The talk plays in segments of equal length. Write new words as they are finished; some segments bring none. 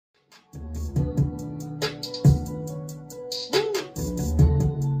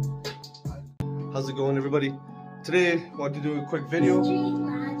it going, everybody? Today I want to do a quick video.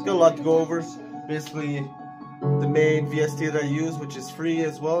 It's got a lot to go over. Basically the main VST that I use, which is free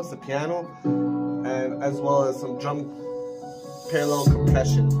as well, it's the piano, and as well as some drum parallel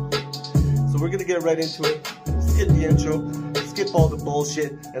compression. So we're gonna get right into it. Skip the intro, skip all the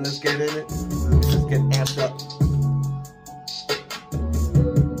bullshit, and let's get in it. Let's just get amped up.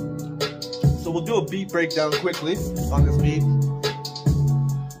 So we'll do a beat breakdown quickly on this beat.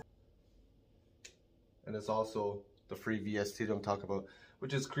 And it's also the free VST that I'm talking about,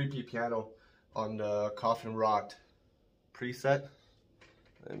 which is Creepy Piano on the Coffin Rot preset.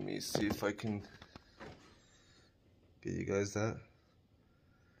 Let me see if I can get you guys that.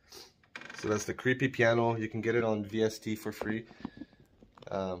 So that's the Creepy Piano. You can get it on VST for free.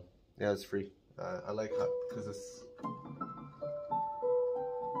 Yeah, it's free. I like how, because it's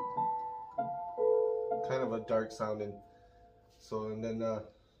kind of a dark sounding. So, and then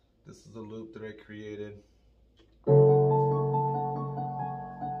this is the loop that I created. So,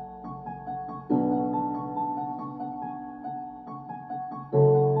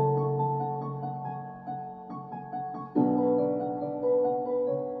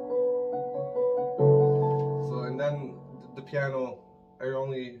 and then the piano, I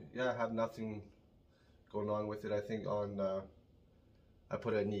only, have nothing going on with it. I think on, I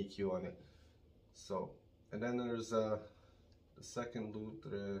put an EQ on it. So, and then there's the second loop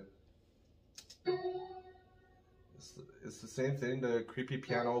that it's the same thing, the Creepy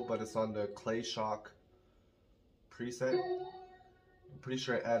Piano, but it's on the Clay Shock preset. I'm pretty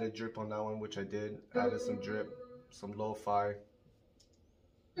sure I added drip on that one, which I did. Added some drip, some lo-fi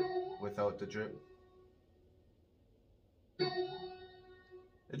without the drip.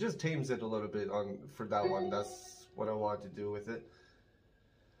 It just tames it a little bit for that one. That's what I wanted to do with it.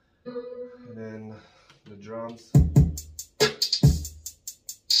 And then the drums.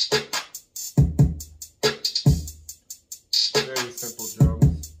 Very simple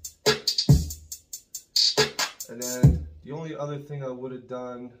drums. And then the only other thing I would have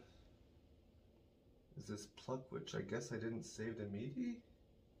done is this pluck, which I guess I didn't save the midi,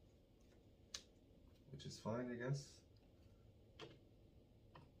 which is fine, I guess.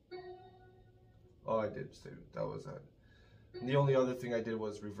 Oh, I did save it. That was that. And the only other thing I did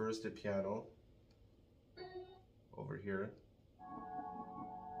was reverse the piano over here.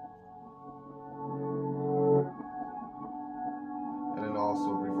 And then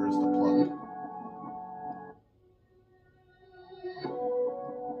also reverse the plug.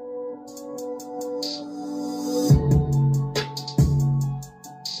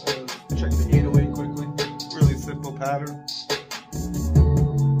 Check the 808 quickly. Really simple pattern.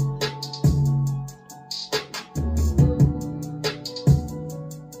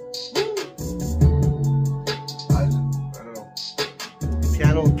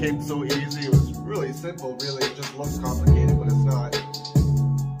 Piano came so easy. It was really simple, really. It just looks complicated, but it's not.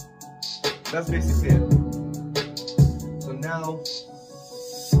 That's basically it. So now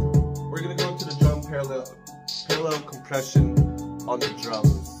we're gonna go into the drum parallel compression on the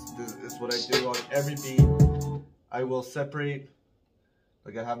drums. This is what I do on every beat. I will separate,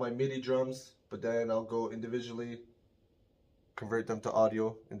 like I have my MIDI drums, but then I'll go individually, convert them to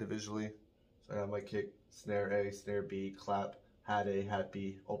audio individually. So I have my kick, snare A, snare B, clap, hat A, hat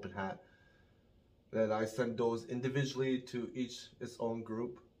B, open hat. Then I send those individually to each its own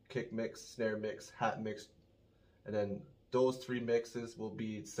group, kick mix, snare mix, hat mix, and then those three mixes will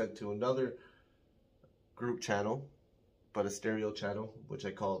be sent to another group channel, but a stereo channel, which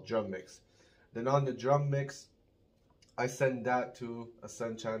I call drum mix. Then on the drum mix, I send that to a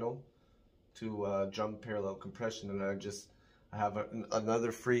send channel to drum parallel compression, and I have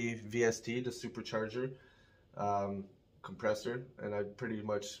another free VST, the supercharger compressor, and I pretty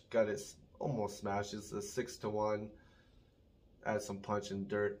much got it almost smashed. It's a 6-to-1, add some punch and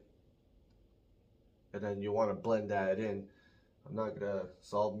dirt, and then you want to blend that in. I'm not gonna,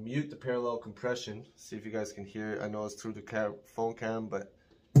 so I'll mute the parallel compression, see if you guys can hear it. I know it's through the phone cam, but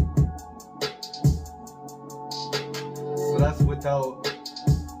so that's without,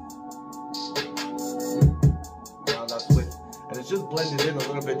 now that's with, and it's just blended in a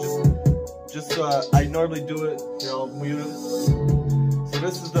little bit, just I normally do it, I'll mute it. So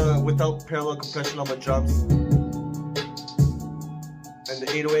this is the without parallel compression on my drums. And the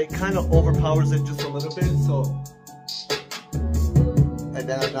 808 kind of overpowers it just a little bit, so. And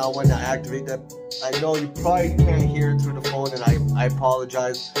then now when I activate that, I know you probably can't hear it through the phone, and I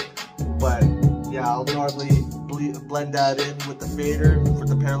apologize. But yeah, I'll normally blend that in with the fader for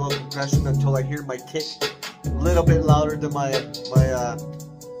the parallel compression until I hear my kick a little bit louder than my 808.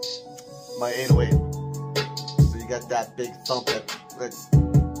 So you got that big thump that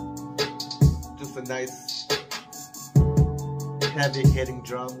just a nice heavy hitting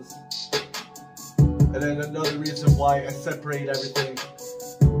drums. And then another reason why I separate everything,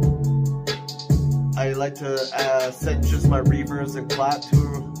 I like to send just my reverbs and clap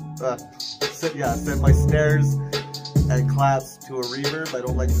to, send my snares and claps to a reverb. I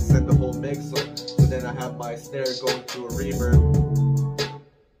don't like to send the whole mix, so then I have my snare going to a reverb.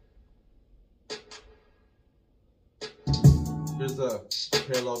 Here's a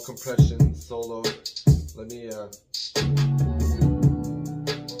parallel compression solo. Let me,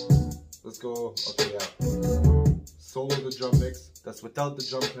 let's go, okay, yeah. Solo the drum mix, that's without the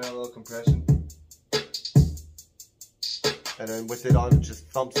drum parallel compression. And then with it on, it just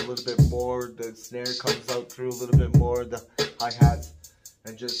thumps a little bit more, the snare comes out through a little bit more, the hi-hats,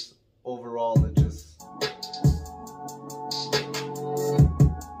 and just overall it just,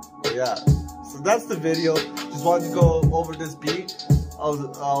 but yeah. So that's the video, just wanted to go over this beat. I'll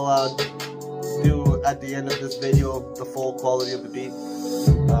do at the end of this video the full quality of the beat.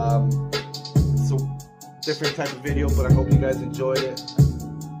 So different type of video, but I hope you guys enjoyed it.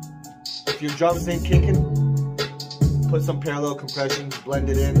 If your drums ain't kicking, put some parallel compression, blend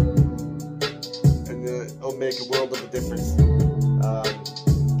it in, and it'll make a world of a difference.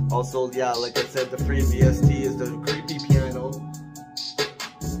 Also, yeah, like I said, the free VST is the creepy piano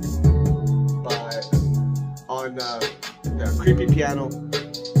creepy piano,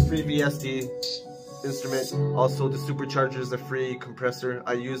 free VST instrument. Also, the supercharger is a free compressor.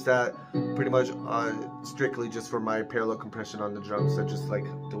 I use that pretty much strictly just for my parallel compression on the drums. I just like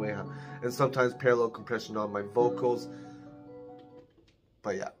the way how, and sometimes parallel compression on my vocals.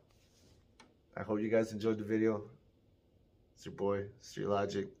 But yeah, I hope you guys enjoyed the video. It's your boy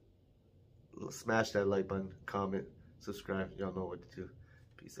Streetlogic. Smash that like button, comment, subscribe. Y'all know what to do.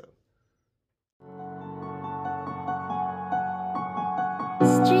 Peace out.